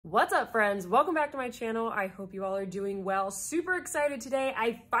What's up, friends? Welcome back to my channel. I hope you all are doing well. Super excited today.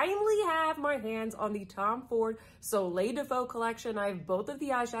 I finally have my hands on the Tom Ford Soleil De Feu collection. I have both of the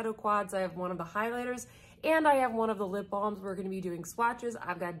eyeshadow quads. I have one of the highlighters and I have one of the lip balms. We're going to be doing swatches.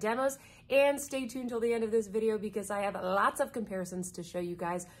 I've got demos, and stay tuned till the end of this video because I have lots of comparisons to show you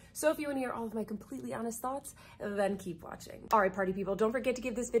guys. So if you want to hear all of my completely honest thoughts, then keep watching. All right, party people, don't forget to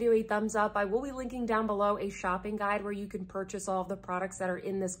give this video a thumbs up. I will be linking down below a shopping guide where you can purchase all of the products that are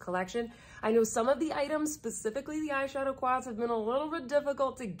in this collection. I know some of the items, specifically the eyeshadow quads, have been a little bit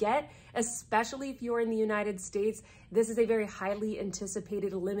difficult to get, especially if you're in the United States. This is a very highly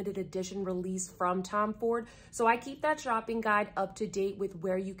anticipated limited edition release from Tom Ford. So I keep that shopping guide up to date with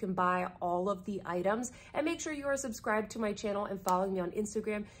where you can buy all of the items, and make sure you are subscribed to my channel and following me on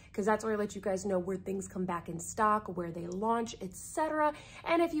Instagram because that's where I let you guys know where things come back in stock, where they launch, etc.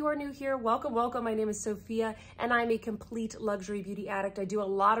 And if you are new here, welcome, welcome. My name is Sophia and I'm a complete luxury beauty addict. I do a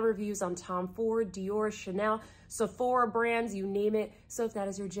lot of reviews on Tom Ford, Dior, Chanel, Sephora brands, you name it. So if that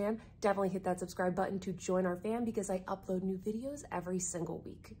is your jam, definitely hit that subscribe button to join our fam because I upload new videos every single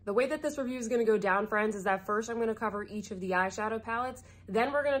week. The way that this review is going to go down, friends, is that first I'm going to cover each of the eyeshadow palettes,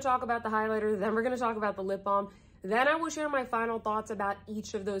 then we're going to talk about the highlighter, then we're going to talk about the lip balm, then I will share my final thoughts about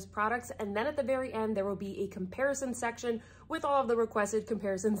each of those products, and then at the very end, there will be a comparison section with all of the requested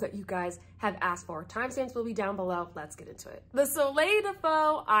comparisons that you guys have asked for. Timestamps will be down below. Let's get into it. The Soleil De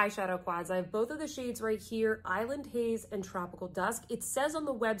Feu eyeshadow quads. I have both of the shades right here, Island Haze and Tropical Dusk. It says on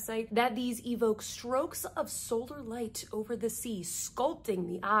the website that these evoke strokes of solar light over the sea, sculpting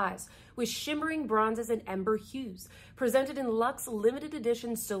the eyes with shimmering bronzes and ember hues. Presented in luxe limited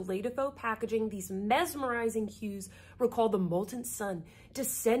edition Soleil De Feu packaging, these mesmerizing hues recall the molten sun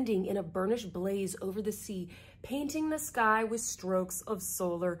descending in a burnished blaze over the sea, painting the sky with strokes of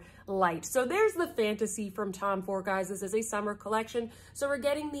solar light. So there's the fantasy from Tom Ford, guys. This is a summer collection, so we're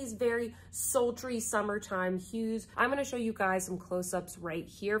getting these very sultry summertime hues. I'm going to show you guys some close-ups right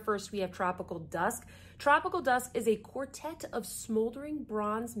here. First, we have Tropical Dusk. Tropical Dusk is a quartet of smoldering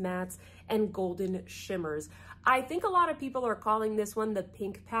bronze mattes and golden shimmers. I think a lot of people are calling this one the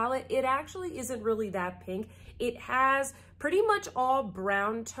pink palette. It actually isn't really that pink. It has pretty much all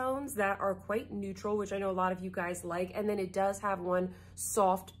brown tones that are quite neutral, which I know a lot of you guys like. And then it does have one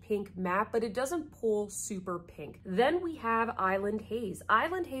soft pink matte, but it doesn't pull super pink. Then we have Island Haze.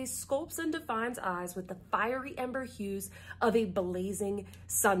 Island Haze sculpts and defines eyes with the fiery ember hues of a blazing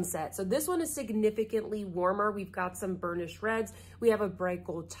sunset. So this one is significantly warmer. We've got some burnished reds. We have a bright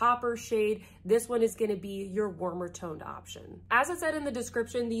gold topper shade. This one is going to be your warmer toned option. As I said in the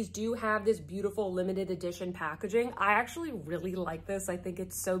description, these do have this beautiful limited edition packaging. I actually really like this. I think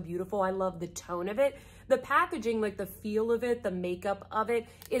it's so beautiful. I love the tone of it. The packaging, like the feel of it, the makeup of it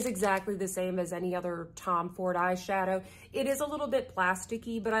is exactly the same as any other Tom Ford eyeshadow. It is a little bit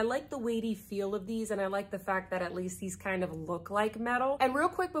plasticky, but I like the weighty feel of these, and I like the fact that at least these kind of look like metal. And real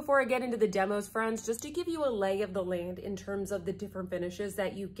quick before I get into the demos, friends, just to give you a lay of the land in terms of the different finishes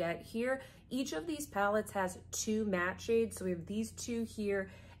that you get here, each of these palettes has two matte shades. So we have these two here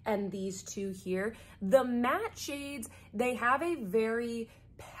and these two here. The matte shades, they have a very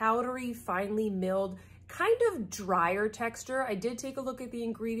powdery, finely milled, kind of drier texture. I did take a look at the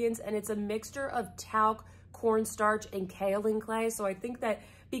ingredients and it's a mixture of talc, cornstarch, and kaolin clay. So I think that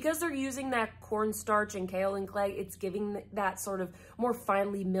because they're using that cornstarch and kaolin clay, it's giving that sort of more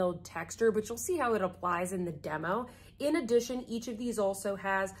finely milled texture, but you'll see how it applies in the demo. In addition, each of these also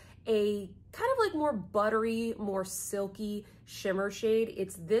has a kind of like more buttery, more silky shimmer shade.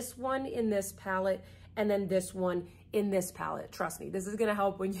 It's this one in this palette and then this one in this palette. Trust me, this is gonna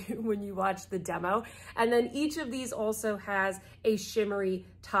help when you watch the demo. And then each of these also has a shimmery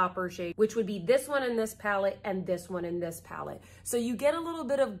topper shade, which would be this one in this palette and this one in this palette. So you get a little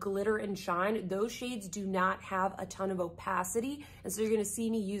bit of glitter and shine. Those shades do not have a ton of opacity, and so you're gonna see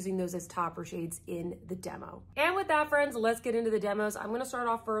me using those as topper shades in the demo. And with that, friends, let's get into the demos. I'm gonna start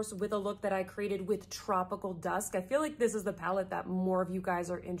off first with a look that I created with Tropical Dusk. I feel like this is the palette that more of you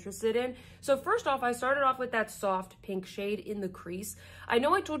guys are interested in. So first off, I started off with that soft pink shade in the crease. I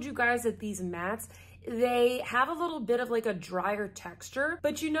know I told you guys that these mattes, they have a little bit of like a drier texture,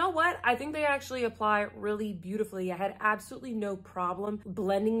 but you know what? I think they actually apply really beautifully. I had absolutely no problem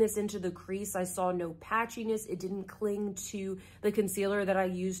blending this into the crease. I saw no patchiness. It didn't cling to the concealer that I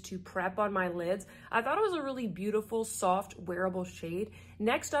used to prep on my lids. I thought it was a really beautiful, soft, wearable shade.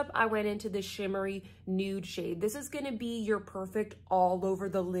 Next up, I went into the shimmery nude shade. This is gonna be your perfect all over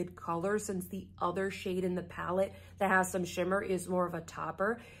the lid color since the other shade in the palette that has some shimmer is more of a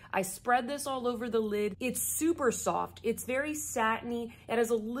topper. I spread this all over the lid. It's super soft. It's very satiny. It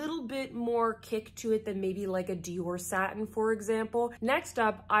has a little bit more kick to it than maybe like a Dior satin, for example. Next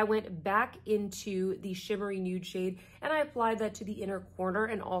up, I went back into the shimmery nude shade and I applied that to the inner corner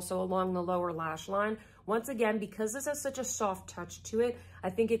and also along the lower lash line. Once again, because this has such a soft touch to it, I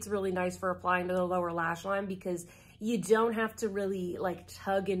think it's really nice for applying to the lower lash line because you don't have to really like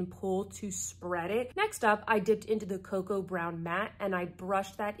tug and pull to spread it. Next up, I dipped into the cocoa brown matte and I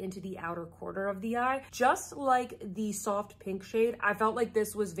brushed that into the outer corner of the eye. Just like the soft pink shade, I felt like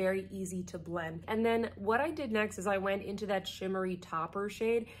this was very easy to blend. And then what I did next is I went into that shimmery topper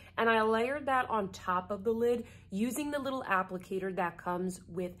shade and I layered that on top of the lid using the little applicator that comes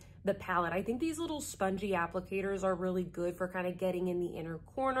with the palette. I think these little spongy applicators are really good for kind of getting in the inner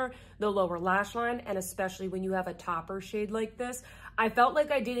corner, the lower lash line, and especially when you have a topper shade like this. I felt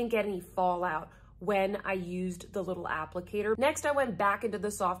like I didn't get any fallout when I used the little applicator. Next, I went back into the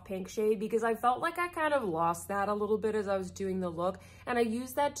soft pink shade because I felt like I kind of lost that a little bit as I was doing the look. And I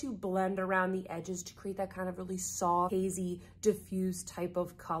used that to blend around the edges to create that kind of really soft, hazy, diffused type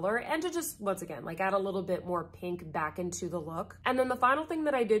of color. And to just, once again, like add a little bit more pink back into the look. And then the final thing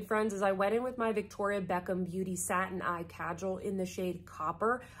that I did, friends, is I went in with my Victoria Beckham Beauty Satin Eye Cajal in the shade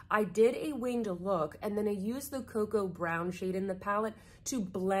Copper. I did a winged look and then I used the cocoa brown shade in the palette to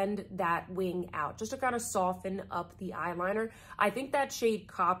blend that wing out, just to kind of soften up the eyeliner. I think that shade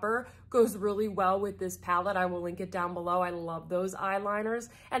Copper goes really well with this palette. I will link it down below. I love those eyeliners.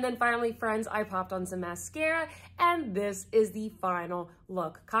 And then finally, friends, I popped on some mascara and this is the final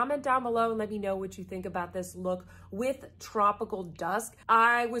look. Comment down below and let me know what you think about this look with Tropical Dusk.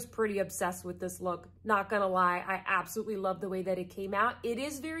 I was pretty obsessed with this look, not gonna lie. I absolutely love the way that it came out. It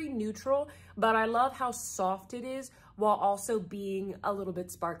is very neutral, but I love how soft it is while also being a little bit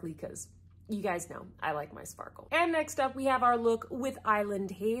sparkly because you guys know I like my sparkle. And next up, we have our look with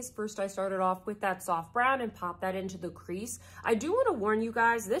Island Haze. First, I started off with that soft brown and popped that into the crease. I do want to warn you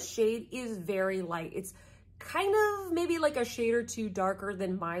guys, this shade is very light. It's kind of maybe like a shade or two darker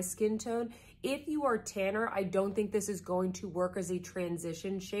than my skin tone. If you are tanner, I don't think this is going to work as a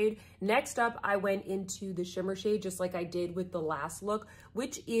transition shade. Next up, I went into the shimmer shade just like I did with the last look,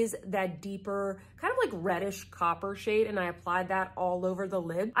 which is that deeper, kind of like reddish copper shade, and I applied that all over the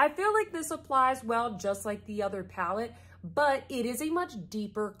lid. I feel like this applies well just like the other palette, but it is a much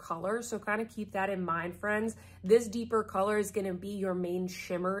deeper color, so kind of keep that in mind, friends. This deeper color is going to be your main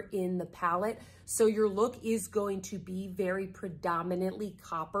shimmer in the palette, so your look is going to be very predominantly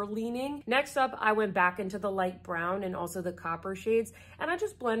copper leaning. Next up, I went back into the light brown and also the copper shades, and I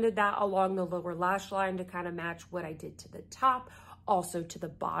just blended that along the lower lash line to kind of match what I did to the top, also to the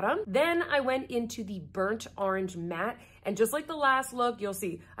bottom. Then I went into the burnt orange matte, and just like the last look, you'll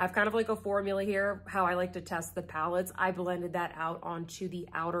see I have kind of like a formula here, how I like to test the palettes. I blended that out onto the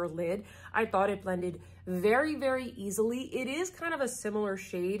outer lid. I thought it blended very, very easily. It is kind of a similar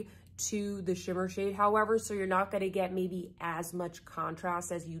shade to the shimmer shade, however, so you're not going to get maybe as much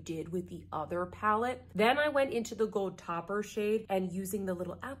contrast as you did with the other palette. Then I went into the gold topper shade, and using the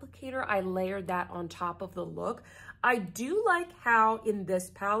little applicator, I layered that on top of the look. I do like how in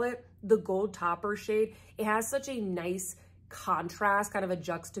this palette, the gold topper shade, it has such a nice contrast, kind of a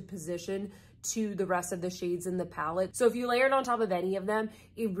juxtaposition to the rest of the shades in the palette. So if you layer it on top of any of them,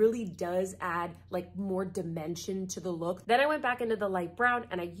 it really does add like more dimension to the look. Then I went back into the light brown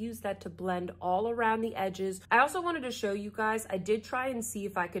and I used that to blend all around the edges. I also wanted to show you guys, I did try and see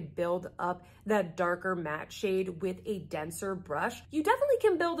if I could build up that darker matte shade with a denser brush. You definitely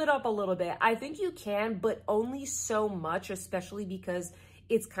can build it up a little bit. I think you can, but only so much, especially because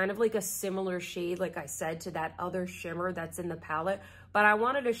it's kind of like a similar shade, like I said, to that other shimmer that's in the palette. But I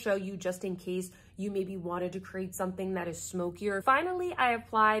wanted to show you just in case you maybe wanted to create something that is smokier. Finally, I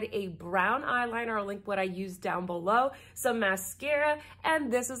applied a brown eyeliner. I'll link what I used down below, some mascara,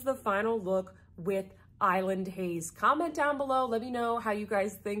 and this is the final look with Island Haze. Comment down below. Let me know how you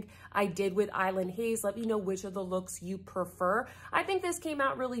guys think I did with Island Haze. Let me know which of the looks you prefer. I think this came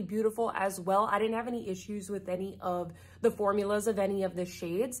out really beautiful as well. I didn't have any issues with any of the formulas of any of the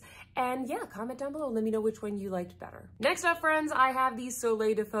shades. And yeah, comment down below. Let me know which one you liked better. Next up, friends, I have the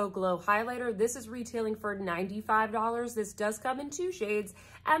Soleil De Feu Glow Highlighter. This is retailing for $95. This does come in 2 shades.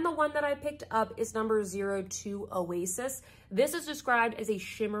 And the one that I picked up is number 02 Oasis. This is described as a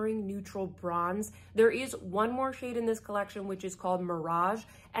shimmering neutral bronze. There is one more shade in this collection, which is called Mirage,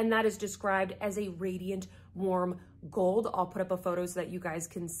 and that is described as a radiant warm gold. I'll put up a photo so that you guys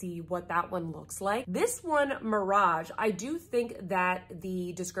can see what that one looks like. This one, Mirage, I do think that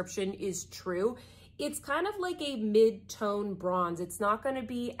the description is true. It's kind of like a mid-tone bronze. It's not going to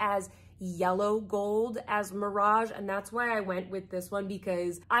be as yellow gold as Mirage, and that's why I went with this one,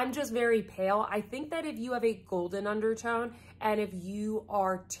 because I'm just very pale. I think that if you have a golden undertone and if you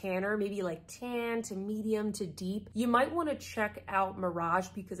are tanner, maybe like tan to medium to deep, you might want to check out Mirage,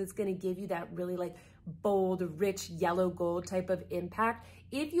 because it's going to give you that really like bold, rich yellow gold type of impact.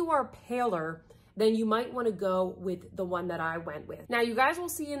 If you are paler, then you might want to go with the one that I went with. Now, you guys will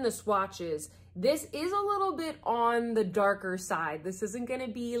see in the swatches, this is a little bit on the darker side. This isn't going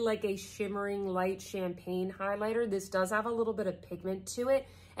to be like a shimmering light champagne highlighter. This does have a little bit of pigment to it,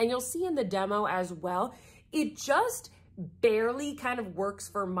 and you'll see in the demo as well. It just barely kind of works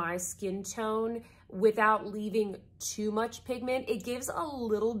for my skin tone without leaving too much pigment. It gives a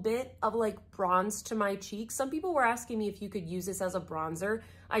little bit of like bronze to my cheeks. Some people were asking me if you could use this as a bronzer.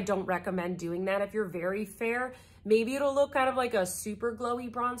 I don't recommend doing that. If you're very fair, maybe it'll look kind of like a super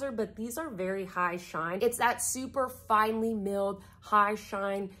glowy bronzer, but these are very high shine. It's that super finely milled, high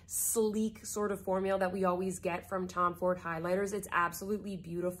shine, sleek sort of formula that we always get from Tom Ford highlighters. It's absolutely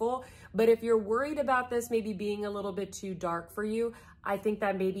beautiful. But if you're worried about this maybe being a little bit too dark for you, I think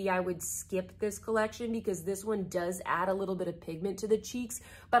that maybe I would skip this collection, because this one does add a little bit of pigment to the cheeks,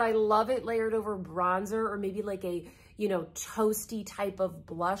 but I love it layered over bronzer or maybe like a, you know, toasty type of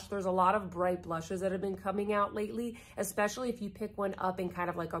blush. There's a lot of bright blushes that have been coming out lately, especially if you pick one up in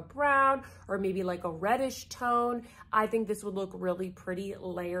kind of like a brown or maybe like a reddish tone. I think this would look really pretty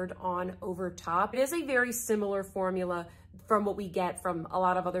layered on over top. It is a very similar formula from what we get from a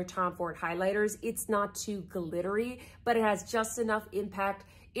lot of other Tom Ford highlighters. It's not too glittery, but it has just enough impact.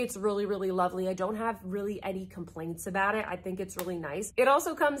 It's really, really lovely. I don't have really any complaints about it. I think it's really nice. It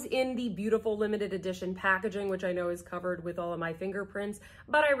also comes in the beautiful limited edition packaging, which I know is covered with all of my fingerprints,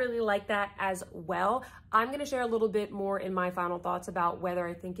 but I really like that as well. I'm gonna share a little bit more in my final thoughts about whether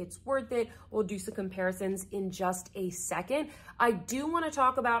I think it's worth it. We'll do some comparisons in just a second. I do wanna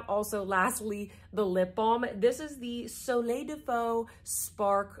talk about also, lastly, the lip balm. This is the Soleil De Feu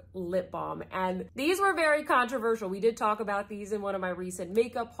Spark Lip Balm, and these were very controversial. We did talk about these in one of my recent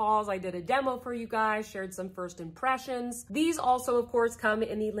makeup hauls. I did a demo for you guys, shared some first impressions. These also, of course, come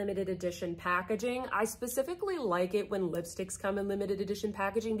in the limited edition packaging. I specifically like it when lipsticks come in limited edition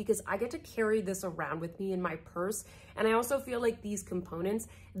packaging, because I get to carry this around with me in my purse. And I also feel like these components,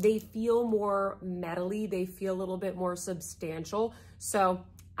 they feel more metally, they feel a little bit more substantial. So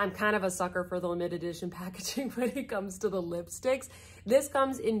I'm kind of a sucker for the limited edition packaging when it comes to the lipsticks. This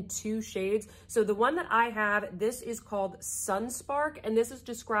comes in 2 shades. So the one that I have, this is called Sunspark, and this is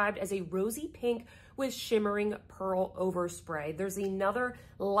described as a rosy pink with shimmering pearl overspray. There's another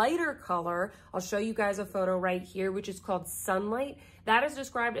lighter color. I'll show you guys a photo right here, which is called Sunlight. That is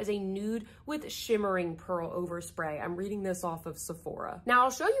described as a nude with shimmering pearl overspray. I'm reading this off of Sephora. Now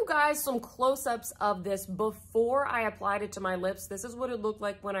I'll show you guys some close-ups of this before I applied it to my lips. This is what it looked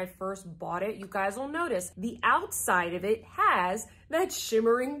like when I first bought it. You guys will notice the outside of it has that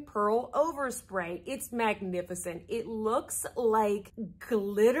shimmering pearl overspray. It's magnificent. It looks like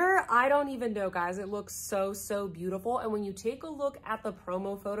glitter. I don't even know, guys. It looks so, so beautiful. And when you take a look at the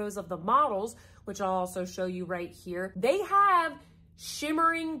promo photos of the models, which I'll also show you right here, they have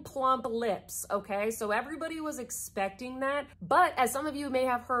shimmering plump lips, okay? So everybody was expecting that, but as some of you may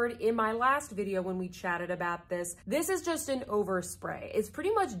have heard in my last video when we chatted about this, this is just an overspray. It's pretty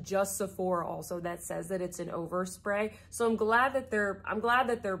much just Sephora also that says that it's an overspray. So I'm glad that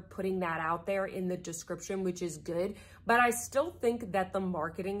they're putting that out there in the description, which is good, but I still think that the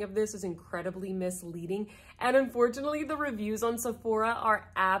marketing of this is incredibly misleading. And unfortunately, the reviews on Sephora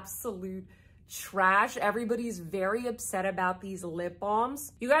are absolute trash. Everybody's very upset about these lip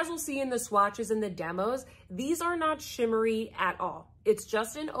balms. You guys will see in the swatches and the demos, these are not shimmery at all. It's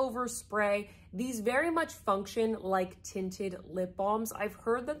just an overspray. These very much function like tinted lip balms. I've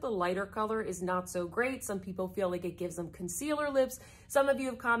heard that the lighter color is not so great. Some people feel like it gives them concealer lips. Some of you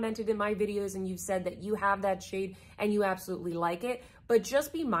have commented in my videos and you've said that you have that shade and you absolutely like it. But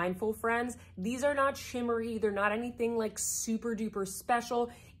just be mindful, friends. These are not shimmery. They're not anything like super duper special.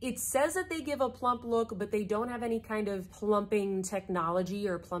 It says that they give a plump look, but they don't have any kind of plumping technology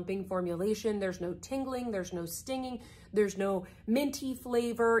or plumping formulation. There's no tingling, there's no stinging, there's no minty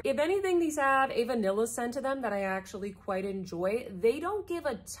flavor. If anything, these have a vanilla scent to them that I actually quite enjoy. They don't give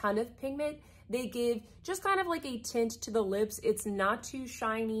a ton of pigment. They give just kind of like a tint to the lips. It's not too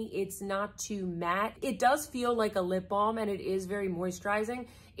shiny. It's not too matte. It does feel like a lip balm and it is very moisturizing.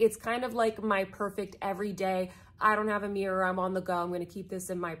 It's kind of like my perfect everyday I don't have a mirror, I'm on the go, I'm gonna keep this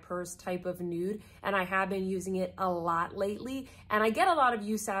in my purse type of nude. And I have been using it a lot lately and I get a lot of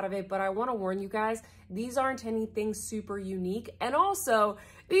use out of it, but I wanna warn you guys, these aren't anything super unique. And also,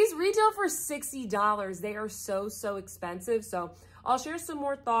 these retail for $60. They are so, so expensive. So I'll share some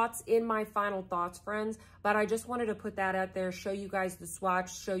more thoughts in my final thoughts, friends, but I just wanted to put that out there, show you guys the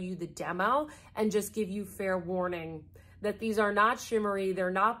swatch, show you the demo, and just give you fair warning that these are not shimmery,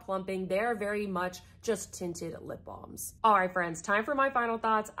 they're not plumping, they're very much just tinted lip balms. All right, friends, time for my final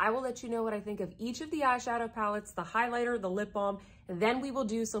thoughts. I will let you know what I think of each of the eyeshadow palettes, the highlighter, the lip balm, and then we will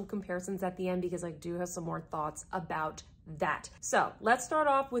do some comparisons at the end because I do have some more thoughts about that. So let's start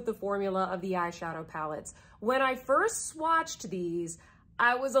off with the formula of the eyeshadow palettes. When I first swatched these,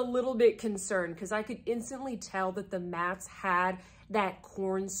 I was a little bit concerned because I could instantly tell that the mattes had that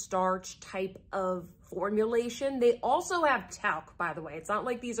cornstarch type of formulation. They also have talc, by the way. It's not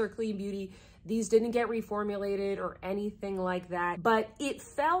like these are clean beauty. These didn't get reformulated or anything like that, but it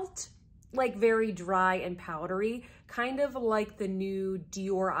felt like very dry and powdery, kind of like the new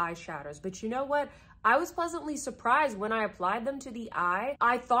Dior eyeshadows. But you know what? I was pleasantly surprised when I applied them to the eye.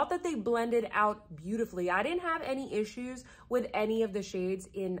 I thought that they blended out beautifully. I didn't have any issues with any of the shades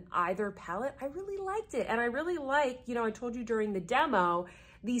in either palette. I really liked it. And I really like, you know, I told you during the demo,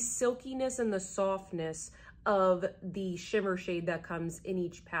 the silkiness and the softness of the shimmer shade that comes in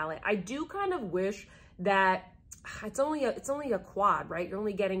each palette. I do kind of wish that it's only a quad, right? You're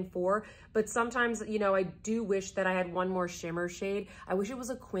only getting 4, but sometimes, you know, I do wish that I had one more shimmer shade. I wish it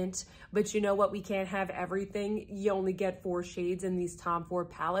was a quint, but you know what? We can't have everything. You only get 4 shades in these Tom Ford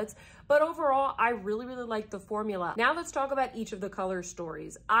palettes. But overall, I really, really like the formula. Now let's talk about each of the color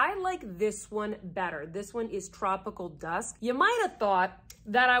stories. I like this one better. This one is Tropical Dusk. You might have thought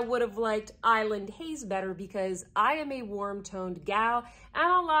that I would have liked Island Haze better because I am a warm toned gal. And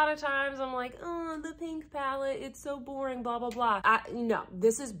a lot of times I'm like, oh, the pink palette, it's so boring, blah, blah, blah. No,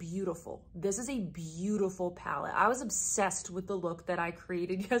 this is beautiful. This is a beautiful palette. I was obsessed with the look that I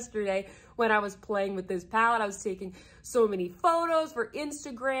created yesterday when I was playing with this palette. I was taking so many photos for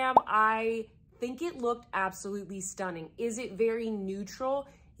Instagram. I think it looked absolutely stunning. Is it very neutral?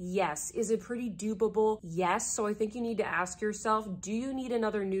 Yes. Is it pretty dupeable? Yes. So I think you need to ask yourself, do you need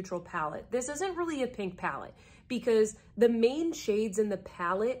another neutral palette? This isn't really a pink palette because the main shades in the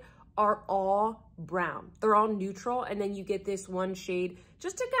palette are all brown. They're all neutral. And then you get this one shade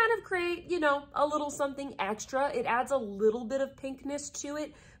just to kind of create, you know, a little something extra. It adds a little bit of pinkness to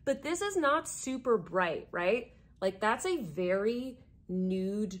it, but this is not super bright, right? Like that's a very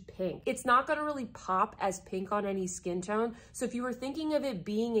nude pink. It's not going to really pop as pink on any skin tone. So if you were thinking of it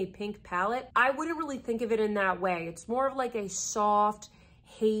being a pink palette, I wouldn't really think of it in that way. It's more of like a soft,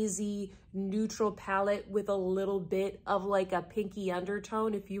 hazy, neutral palette with a little bit of like a pinky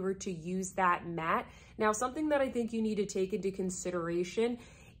undertone if you were to use that matte. Now, something that I think you need to take into consideration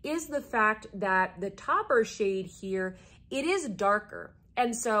is the fact that the topper shade here, it is darker.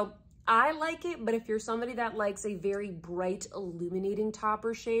 And so I like it, but if you're somebody that likes a very bright, illuminating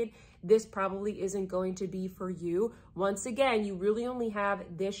topper shade, this probably isn't going to be for you. Once again, you really only have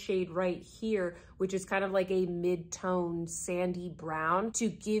this shade right here, which is kind of like a mid-tone sandy brown to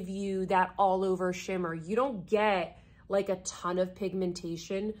give you that all-over shimmer. You don't get like a ton of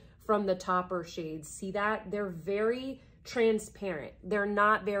pigmentation from the topper shades. See that? They're very transparent. They're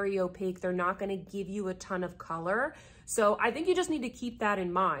not very opaque. They're not going to give you a ton of color. So I think you just need to keep that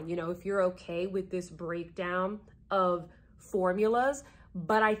in mind, you know, if you're okay with this breakdown of formulas.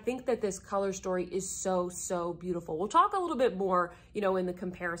 But I think that this color story is so, so beautiful. We'll talk a little bit more, you know, in the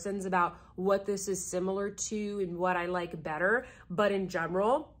comparisons about what this is similar to and what I like better. But in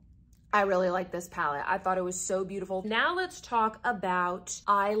general, I really like this palette. I thought it was so beautiful. Now let's talk about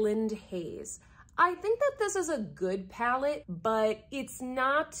Island Haze. I think that this is a good palette, but it's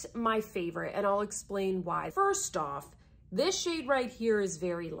not my favorite, and I'll explain why. First off, this shade right here is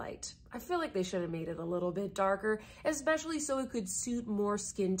very light. I feel like they should have made it a little bit darker, especially so it could suit more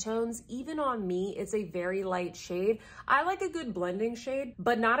skin tones. Even on me, it's a very light shade. I like a good blending shade,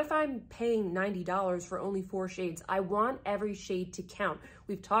 but not if I'm paying $90 for only 4 shades. I want every shade to count.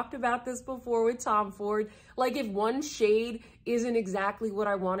 We've talked about this before with Tom Ford. Like if one shade isn't exactly what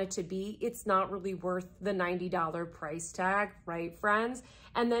I want it to be, it's not really worth the $90 price tag, right, friends?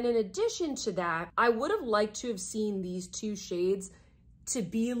 And then in addition to that, I would have liked to have seen these 2 shades to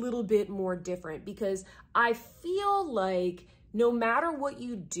be a little bit more different, because I feel like no matter what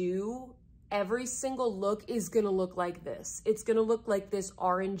you do, every single look is gonna look like this. It's gonna look like this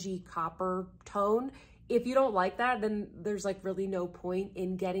orangey copper tone. If you don't like that, then there's like really no point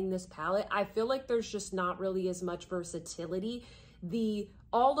in getting this palette. I feel like there's just not really as much versatility. The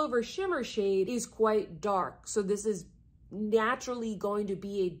All Over Shimmer shade is quite dark. So this is naturally going to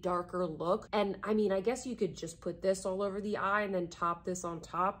be a darker look. And I mean, I guess you could just put this all over the eye and then top this on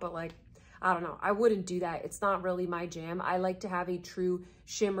top, but like, I don't know, I wouldn't do that. It's not really my jam. I like to have a true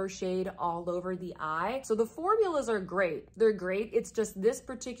shimmer shade all over the eye. So the formulas are great. They're great. It's just this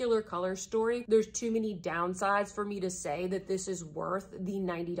particular color story, there's too many downsides for me to say that this is worth the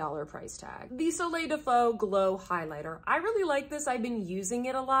 $90 price tag. The Soleil De Feu Glow Highlighter. I really like this. I've been using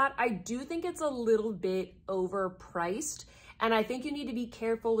it a lot. I do think it's a little bit overpriced. And I think you need to be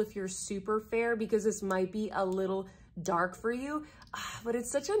careful if you're super fair because this might be a little dark for you, but it's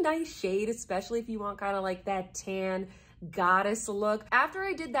such a nice shade, especially if you want kind of like that tan goddess look. After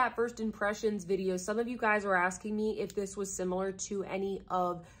I did that first impressions video, some of you guys were asking me if this was similar to any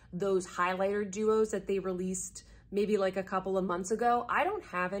of those highlighter duos that they released maybe like a couple of months ago. I don't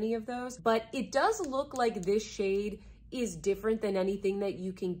have any of those, but it does look like this shade is different than anything that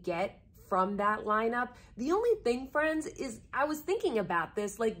you can get from that lineup. The only thing, friends, is I was thinking about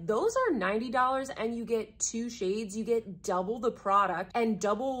this, like those are $90 and you get 2 shades, you get double the product and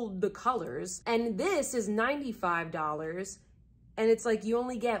double the colors. And this is $95 and it's like you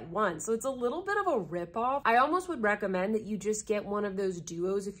only get 1. So it's a little bit of a ripoff. I almost would recommend that you just get one of those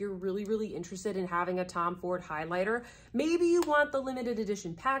duos if you're really, really interested in having a Tom Ford highlighter. Maybe you want the limited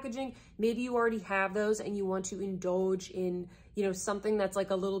edition packaging. Maybe you already have those and you want to indulge in, you know, something that's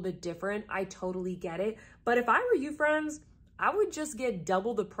like a little bit different. I totally get it. But if I were you, friends, I would just get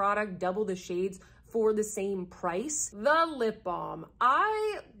double the product, double the shades for the same price. The lip balm,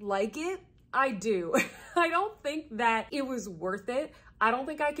 I like it. I do. I don't think that it was worth it. I don't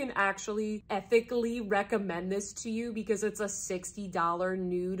think I can actually ethically recommend this to you because it's a $60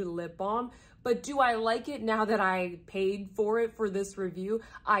 nude lip balm. But do I like it now that I paid for it for this review?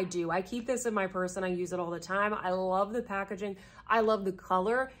 I do. I keep this in my purse and I use it all the time. I love the packaging. I love the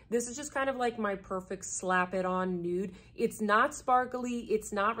color. This is just kind of like my perfect slap it on nude. It's not sparkly.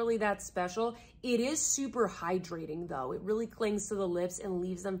 It's not really that special. It is super hydrating though. It really clings to the lips and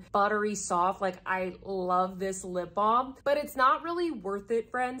leaves them buttery soft. Like I love this lip balm, but it's not really worth it,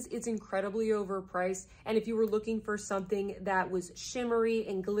 friends. It's incredibly overpriced. And if you were looking for something that was shimmery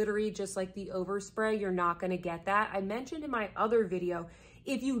and glittery, just like the Overspray, you're not gonna get that. I mentioned in my other video,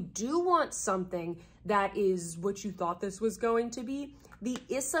 if you do want something that is what you thought this was going to be, the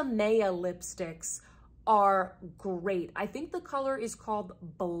Isamaya lipsticks are great. I think the color is called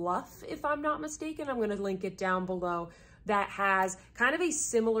Bluff, if I'm not mistaken. I'm gonna link it down below. That has kind of a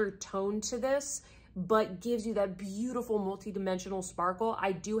similar tone to this, but gives you that beautiful multi-dimensional sparkle.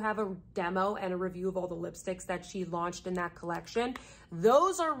 I do have a demo and a review of all the lipsticks that she launched in that collection.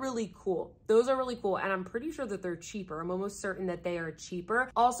 Those are really cool. Those are really cool. And I'm pretty sure that they're cheaper. I'm almost certain that they are cheaper.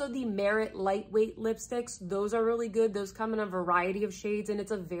 Also, the Merit lightweight lipsticks, those are really good. Those come in a variety of shades and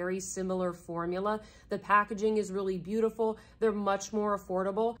it's a very similar formula. The packaging is really beautiful. They're much more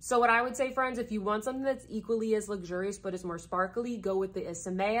affordable. So what I would say, friends, if you want something that's equally as luxurious but is more sparkly, go with the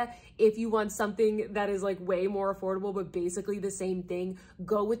Isamaya. If you want something that is like way more affordable but basically the same thing,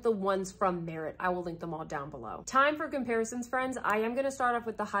 go with the ones from Merit. I will link them all down below. Time for comparisons, friends. I am going to start off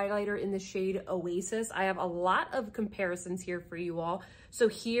with the highlighter in the shade Oasis. I have a lot of comparisons here for you all. So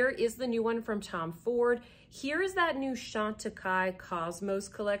here is the new one from Tom Ford. Here is that new Chantecaille Cosmos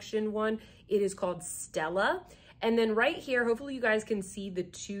collection one. It is called Stella. And then right here, hopefully you guys can see the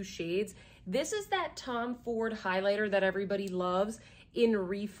 2 shades. This is that Tom Ford highlighter that everybody loves in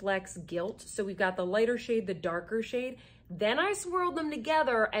Reflex Gilt. So we've got the lighter shade, the darker shade. Then I swirled them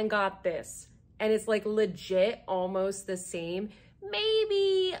together and got this. And it's like legit almost the same,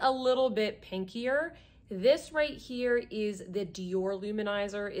 maybe a little bit pinkier. This right here is the Dior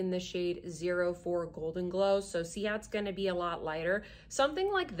Luminizer in the shade 04 Golden Glow. So see how it's gonna be a lot lighter.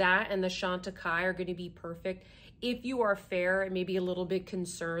 Something like that and the Chantecaille are gonna be perfect if you are fair and maybe a little bit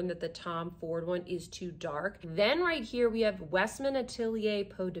concerned that the Tom Ford one is too dark. Then right here we have Westman Atelier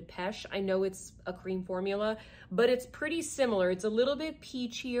Peau de Pêche. I know it's a cream formula, but it's pretty similar. It's a little bit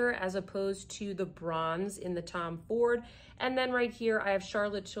peachier as opposed to the bronze in the Tom Ford. And then right here I have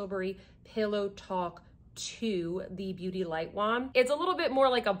Charlotte Tilbury Pillow Talk 2, the Beauty Light Wand. It's a little bit more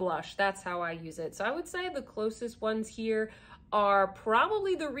like a blush. That's how I use it. So I would say the closest ones here are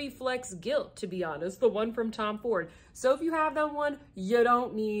probably the Reflex Gilt, to be honest, the one from Tom Ford. So if you have that one, you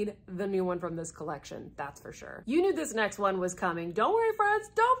don't need the new one from this collection, that's for sure. You knew this next one was coming. Don't worry, friends,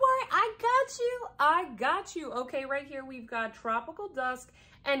 don't worry, I got you, I got you. Okay, right here we've got Tropical Dusk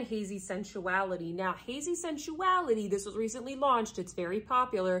and Hazy Sensuality. Now, Hazy Sensuality, this was recently launched, it's very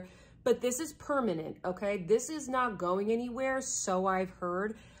popular, but this is permanent, okay? This is not going anywhere, so I've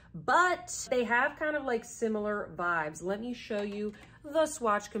heard. But they have kind of like similar vibes. Let me show you the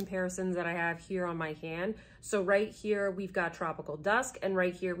swatch comparisons that I have here on my hand. So right here, we've got Tropical Dusk, and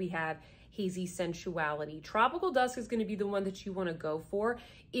right here we have Hazy Sensuality. Tropical Dusk is going to be the one that you want to go for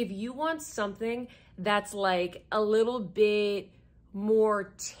if you want something that's like a little bit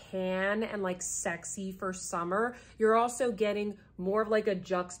more tan and like sexy for summer. You're also getting more of like a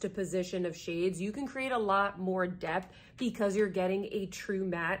juxtaposition of shades. You can create a lot more depth because you're getting a true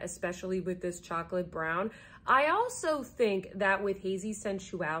matte, especially with this chocolate brown. I also think that with Hazy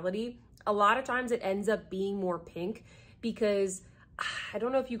Sensuality, a lot of times it ends up being more pink because I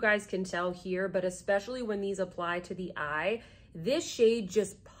don't know if you guys can tell here, but especially when these apply to the eye, this shade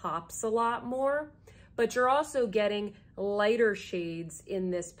just pops a lot more. But you're also getting lighter shades in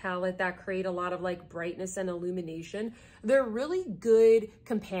this palette that create a lot of like brightness and illumination. They're really good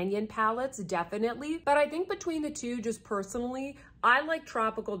companion palettes, definitely. But I think between the two, just personally, I like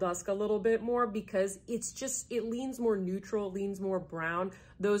Tropical Dusk a little bit more because it leans more neutral, leans more brown.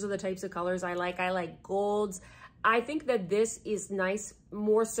 Those are the types of colors I like. I like golds. I think that this is nice,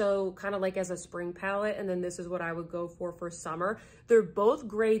 more so kind of like as a spring palette, and then this is what I would go for summer. They're both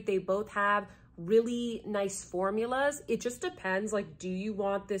great. They both have really nice formulas. It just depends, like, do you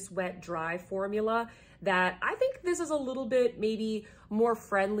want this wet dry formula that I think this is a little bit maybe more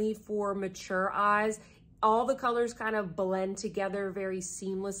friendly for mature eyes. All the colors kind of blend together very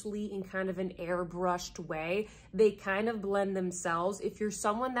seamlessly in kind of an airbrushed way. They kind of blend themselves. If you're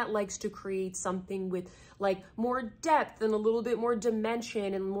someone that likes to create something with like more depth and a little bit more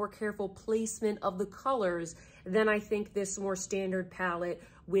dimension and more careful placement of the colors, then I think this more standard palette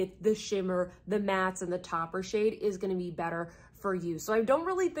with the shimmer, the mattes, and the topper shade is gonna be better for you. So I don't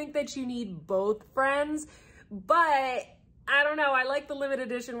really think that you need both, friends, but I don't know, I like the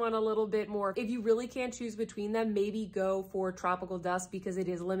limited edition one a little bit more. If you really can't choose between them, maybe go for Tropical Dusk because it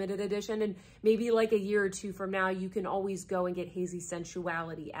is limited edition, and maybe like a year or two from now, you can always go and get Hazy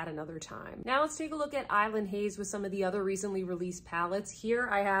Sensuality at another time. Now let's take a look at Island Haze with some of the other recently released palettes. Here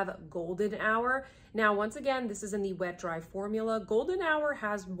I have Golden Hour. Now, once again, this is in the wet dry formula. Golden Hour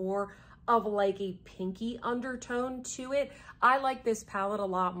has more of like a pinky undertone to it. I like this palette a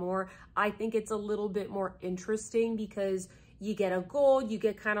lot more. I think it's a little bit more interesting because you get a gold, you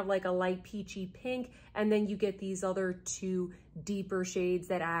get kind of like a light peachy pink, and then you get these other two deeper shades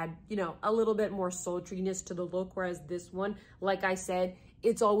that add, you know, a little bit more sultriness to the look. Whereas this one, like I said,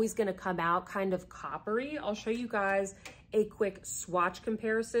 it's always gonna come out kind of coppery. I'll show you guys a quick swatch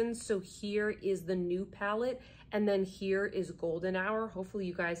comparison. So here is the new palette, and then here is Golden Hour. Hopefully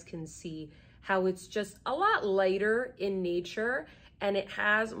you guys can see how it's just a lot lighter in nature, and it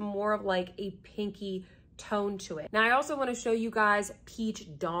has more of like a pinky tone to it. Now I also want to show you guys Peach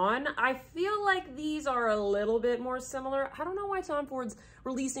Dawn. I feel like these are a little bit more similar. I don't know why Tom Ford's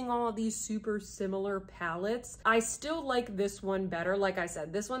releasing all of these super similar palettes. I still like this one better. Like I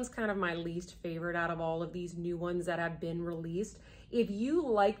said, this one's kind of my least favorite out of all of these new ones that have been released. If you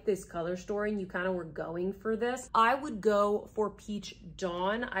like this color story and you kind of were going for this, I would go for Peach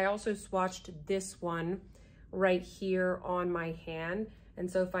Dawn. I also swatched this one right here on my hand. And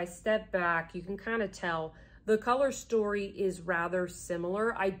so if I step back, you can kind of tell the color story is rather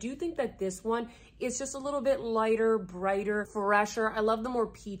similar. I do think that this one is just a little bit lighter, brighter, fresher. I love the more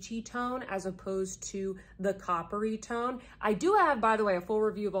peachy tone as opposed to the coppery tone. I do have, by the way, a full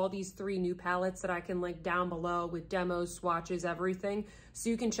review of all these three new palettes that I can link down below with demos, swatches, everything. So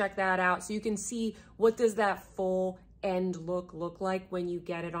you can check that out. So you can see what does that full end look like when you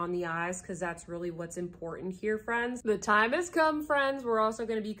get it on the eyes, because that's really what's important here, friends. The time has come, friends. We're also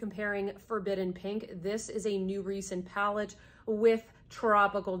going to be comparing Forbidden Pink. This is a new recent palette with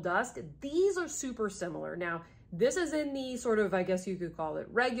Tropical Dusk. These are super similar. Now, this is in the sort of, I guess you could call it,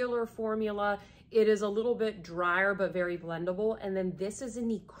 regular formula. It is a little bit drier, but very blendable. And then this is in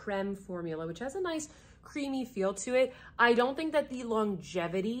the creme formula, which has a nice creamy feel to it. I don't think that the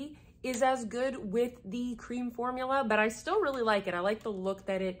longevity is as good with the cream formula, but I still really like it. I like the look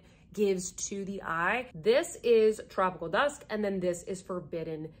that it gives to the eye. This is Tropical Dusk, and then this is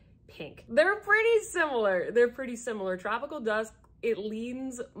Forbidden Pink. They're pretty similar. They're pretty similar. Tropical Dusk, it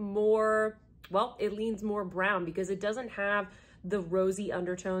leans more, well, it leans more brown because it doesn't have the rosy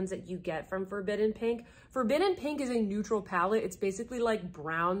undertones that you get from Forbidden Pink. Forbidden Pink is a neutral palette. It's basically like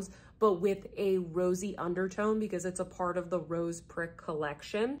browns, but with a rosy undertone because it's a part of the Rose Prick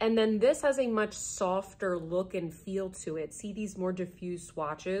collection. And then this has a much softer look and feel to it. See these more diffuse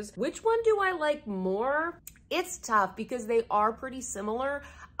swatches? Which one do I like more? It's tough because they are pretty similar.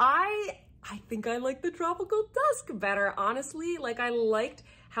 I think I like the Tropical Dusk better, honestly. Like, I liked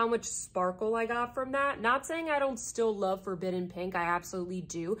how much sparkle I got from that. Not saying I don't still love Forbidden Pink, I absolutely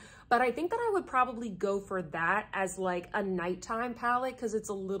do, but I think that I would probably go for that as like a nighttime palette because it's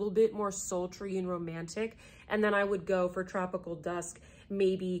a little bit more sultry and romantic. And then I would go for Tropical Dusk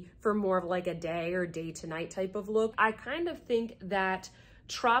maybe for more of like a day or day to night type of look. I kind of think that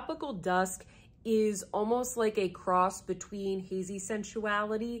Tropical Dusk is almost like a cross between Hazy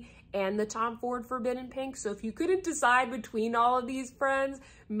Sensuality and the Tom Ford Forbidden Pink. So if you couldn't decide between all of these, friends,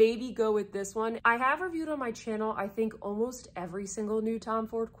 maybe go with this one. I have reviewed on my channel, I think almost every single new Tom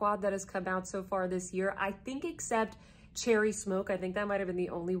Ford quad that has come out so far this year. I think except Cherry Smoke. I think that might have been the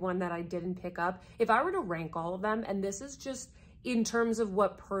only one that I didn't pick up. If I were to rank all of them, and this is just in terms of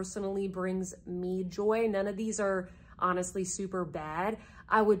what personally brings me joy, none of these are honestly super bad.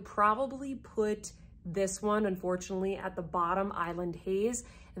 I would probably put this one, unfortunately, at the bottom, Island Haze.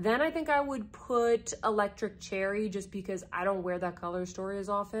 Then I think I would put Electric Cherry just because I don't wear that color story as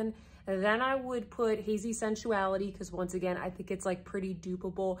often. And then I would put Hazy Sensuality because once again, I think it's like pretty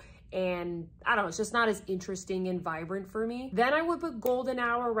dupeable and I don't know, it's just not as interesting and vibrant for me. Then I would put Golden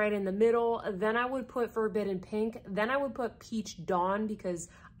Hour right in the middle. Then I would put Forbidden Pink. Then I would put Peach Dawn because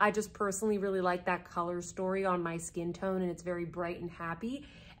I just personally really like that color story on my skin tone and it's very bright and happy.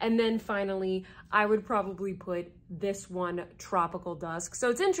 And then finally, I would probably put this one, Tropical Dusk. So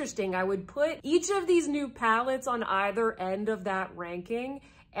it's interesting, I would put each of these new palettes on either end of that ranking.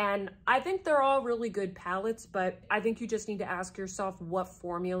 And I think they're all really good palettes, but I think you just need to ask yourself what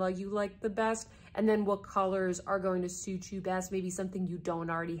formula you like the best and then what colors are going to suit you best, maybe something you don't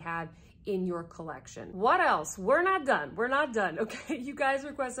already have in your collection. What else? We're not done. We're not done. Okay, you guys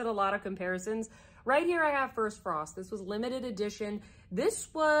requested a lot of comparisons. Right here I have First Frost. This was limited edition. This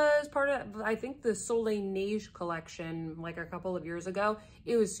was part of, I think, the Soleil De Feu collection like a couple of years ago.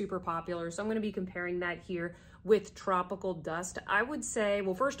 It was super popular. So I'm going to be comparing that here with Tropical Dust. I would say,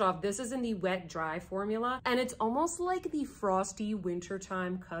 well, first off, this is in the wet dry formula and it's almost like the frosty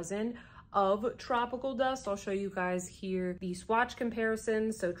wintertime cousin of Tropical Dust. I'll show you guys here the swatch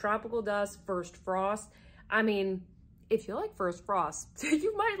comparisons. So Tropical Dust, First Frost. I mean, if you like First Frost,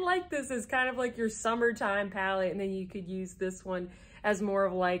 you might like this as kind of like your summertime palette, and then you could use this one as more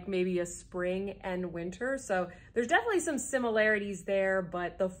of like maybe a spring and winter. So there's definitely some similarities there,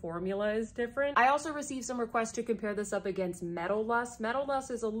 but the formula is different. I also received some requests to compare this up against Metal Lust. Metal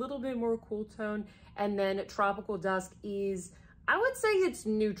Lust is a little bit more cool tone, and then Tropical Dusk is, I would say it's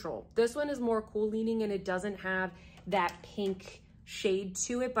neutral. This one is more cool leaning and it doesn't have that pink shade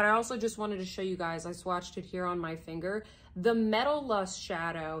to it, but I also just wanted to show you guys, I swatched it here on my finger. The Metal Lust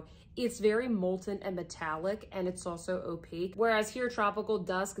shadow, it's very molten and metallic and it's also opaque. Whereas here, Tropical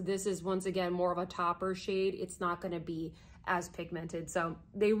Dusk, this is once again more of a topper shade. It's not gonna be as pigmented. So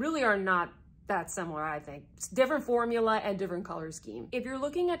they really are not that similar, I think. It's different formula and different color scheme. If you're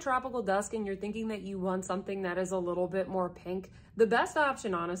looking at Tropical Dusk and you're thinking that you want something that is a little bit more pink, the best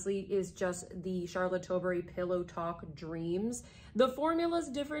option, honestly, is just the Charlotte Tilbury Pillow Talk Dreams. The formula is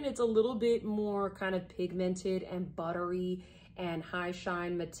different. It's a little bit more kind of pigmented and buttery and high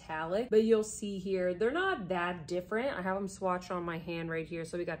shine metallic, but you'll see here, they're not that different. I have them swatched on my hand right here.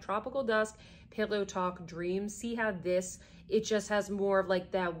 So we got Tropical Dusk, Pillow Talk Dreams. See how this, it just has more of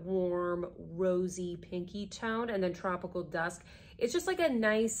like that warm, rosy, pinky tone, and then Tropical Dusk, it's just like a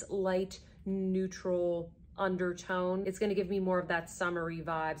nice, light, neutral undertone. It's gonna give me more of that summery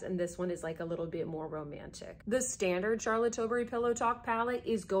vibes, and this one is like a little bit more romantic. The standard Charlotte Tilbury Pillow Talk palette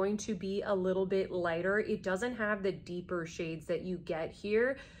is going to be a little bit lighter. It doesn't have the deeper shades that you get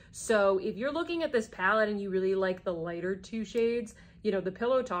here. So if you're looking at this palette and you really like the lighter two shades, you know, the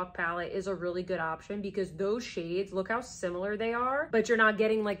Pillow Talk palette is a really good option because those shades, look how similar they are, but you're not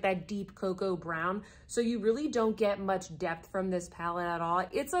getting like that deep cocoa brown. So you really don't get much depth from this palette at all.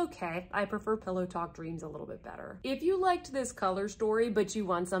 It's okay. I prefer Pillow Talk Dreams a little bit better. If you liked this color story, but you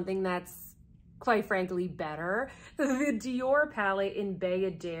want something that's quite frankly better, the Dior palette in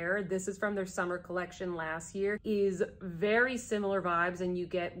Byredo, this is from their summer collection last year, is very similar vibes and you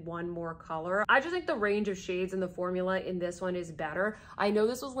get one more color. I just think the range of shades and the formula in this one is better. I know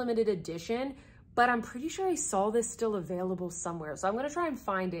this was limited edition, but I'm pretty sure I saw this still available somewhere. So I'm gonna try and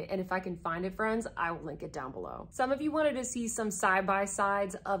find it. And if I can find it, friends, I will link it down below. Some of you wanted to see some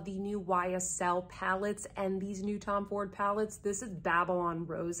side-by-sides of the new YSL palettes and these new Tom Ford palettes. This is Babylon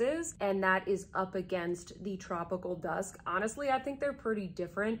Roses, and that is up against the Tropical Dusk. Honestly, I think they're pretty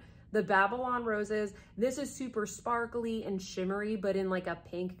different. the Babylon Roses. This is super sparkly and shimmery, but in like a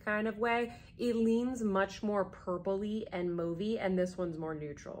pink kind of way. It leans much more purpley and mauvey, and this one's more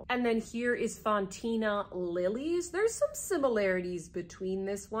neutral. And then here is Fontina Lilies. There's some similarities between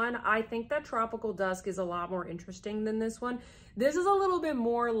this one. I think that Tropical Dusk is a lot more interesting than this one. This is a little bit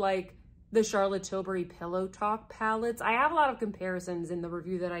more like the Charlotte Tilbury Pillow Talk palettes. I have a lot of comparisons in the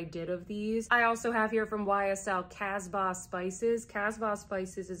review that I did of these. I also have here from YSL Casbah Spices. Casbah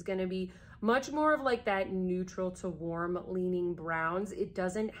Spices is gonna be much more of like that neutral to warm leaning browns. It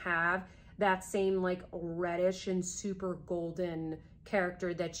doesn't have that same like reddish and super golden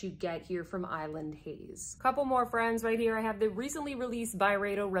character that you get here from Island Haze. Couple more friends right here. I have the recently released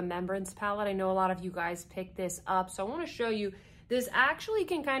Byredo Remembrance palette. I know a lot of you guys picked this up, so I wanna show you this actually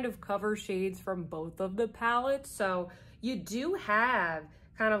can kind of cover shades from both of the palettes. So you do have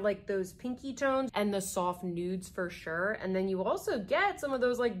kind of like those pinky tones and the soft nudes for sure. And then you also get some of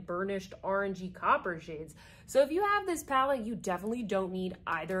those like burnished orangey copper shades. So if you have this palette, you definitely don't need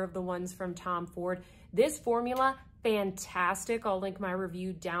either of the ones from Tom Ford. This formula, fantastic. I'll link my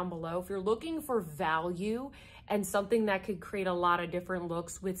review down below. If you're looking for value and something that could create a lot of different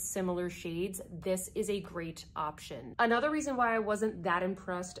looks with similar shades, this is a great option. Another reason why I wasn't that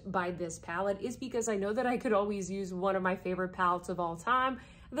impressed by this palette is because I know that I could always use one of my favorite palettes of all time,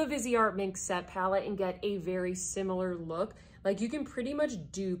 the Viseart Mink Set palette, and get a very similar look. Like you can pretty much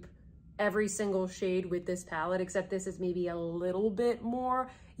dupe every single shade with this palette, except this is maybe a little bit more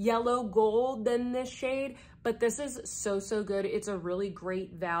yellow gold than this shade, but this is so good. It's a really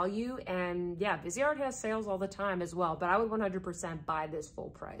great value, and yeah, Viseart has sales all the time as well, but I would 100% buy this full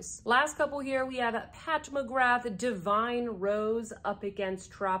price. Last couple here, we have Pat McGrath Divine Rose up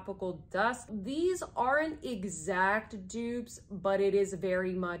against Tropical Dusk. These aren't exact dupes, but it is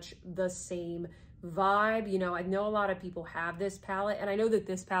very much the same vibe. You know, I know a lot of people have this palette, and I know that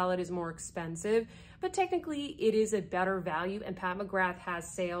this palette is more expensive, but technically it is a better value, and Pat McGrath has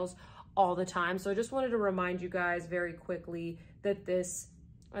sales all the time. So I just wanted to remind you guys very quickly that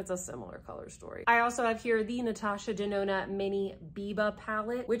it's a similar color story. I also have here the Natasha Denona Mini Biba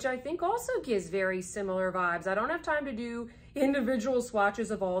palette, which I think also gives very similar vibes. I don't have time to do individual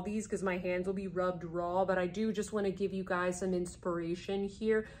swatches of all these because my hands will be rubbed raw, but I do just want to give you guys some inspiration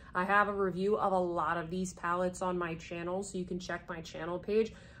here. I have a review of a lot of these palettes on my channel, so you can check my channel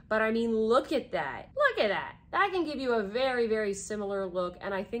page. But I mean, look at that. Look at that. That can give you a very similar look,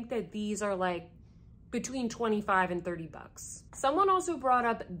 and I think that these are like between 25 and 30 bucks. Someone also brought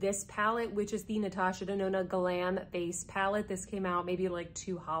up this palette, which is the Natasha Denona Glam Face palette. This came out maybe like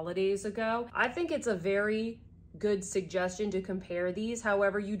 2 holidays ago. I think it's a very good suggestion to compare these.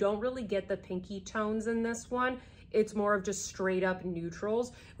 However, you don't really get the pinky tones in this one. It's more of just straight up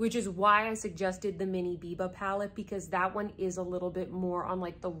neutrals, which is why I suggested the Mini Biba palette, because that one is a little bit more on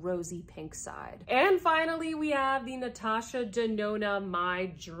like the rosy pink side. And finally, we have the Natasha Denona My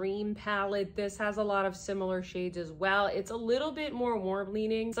Dream palette. This has a lot of similar shades as well. It's a little bit more warm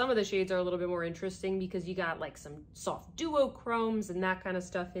leaning. Some of the shades are a little bit more interesting because you got like some soft duochromes and that kind of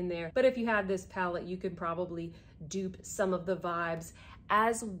stuff in there. But if you have this palette, you could probably dupe some of the vibes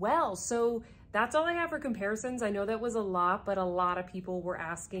as well. So that's all I have for comparisons. I know that was a lot, but a lot of people were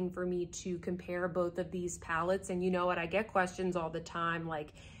asking for me to compare both of these palettes. And you know what? I get questions all the time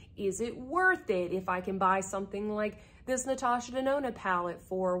like, is it worth it if I can buy something like this Natasha Denona palette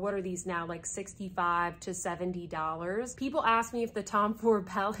for, what are these now, like $65 to $70? People ask me if the Tom Ford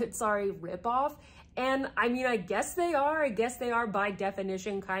palettes are a ripoff. And I mean, I guess they are. I guess they are by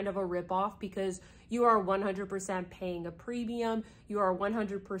definition kind of a ripoff, because you are 100% paying a premium. You are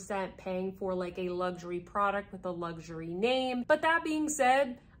 100% paying for like a luxury product with a luxury name. But that being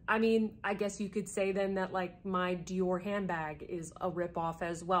said, I mean, I guess you could say then that like my Dior handbag is a ripoff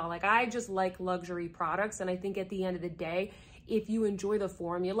as well. Like, I just like luxury products. And I think at the end of the day, if you enjoy the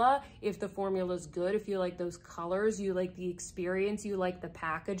formula, if the formula is good, if you like those colors, you like the experience, you like the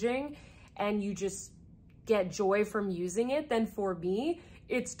packaging, and you just get joy from using it, then for me,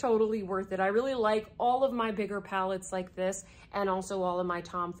 it's totally worth it. I really like all of my bigger palettes like this, and also all of my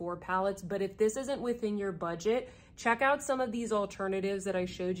Tom Ford palettes. But if this isn't within your budget, check out some of these alternatives that I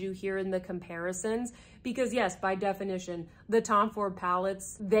showed you here in the comparisons, because yes, by definition, the Tom Ford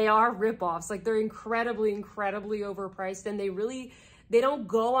palettes, they are ripoffs. Like, they're incredibly overpriced, and They don't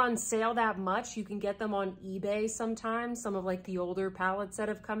go on sale that much. You can get them on eBay sometimes, some of like the older palettes that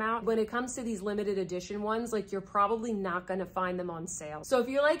have come out. When it comes to these limited edition ones, like you're probably not gonna find them on sale. So if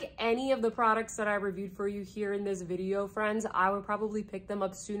you like any of the products that I reviewed for you here in this video, friends, I would probably pick them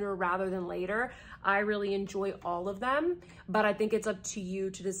up sooner rather than later. I really enjoy all of them, but I think it's up to you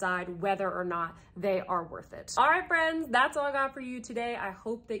to decide whether or not they are worth it. All right, friends, that's all I got for you today. I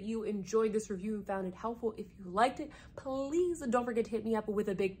hope that you enjoyed this review and found it helpful. If you liked it, please don't forget to hit me up with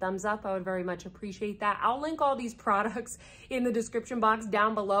a big thumbs up. I would very much appreciate that. I'll link all these products in the description box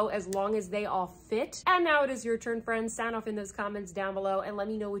down below as long as they all fit. And now it is your turn, friends. Sound off in those comments down below and let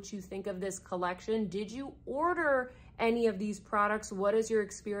me know what you think of this collection. Did you order any of these products? What has your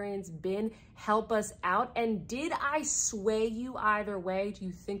experience been? Help us out. And did I sway you either way? Do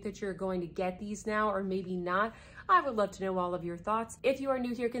you think that you're going to get these now or maybe not? I would love to know all of your thoughts. If you are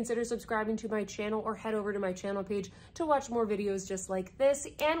new here, consider subscribing to my channel or head over to my channel page to watch more videos just like this.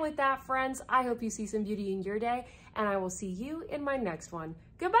 And with that, friends, I hope you see some beauty in your day, and I will see you in my next one.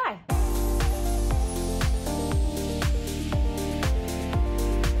 Goodbye.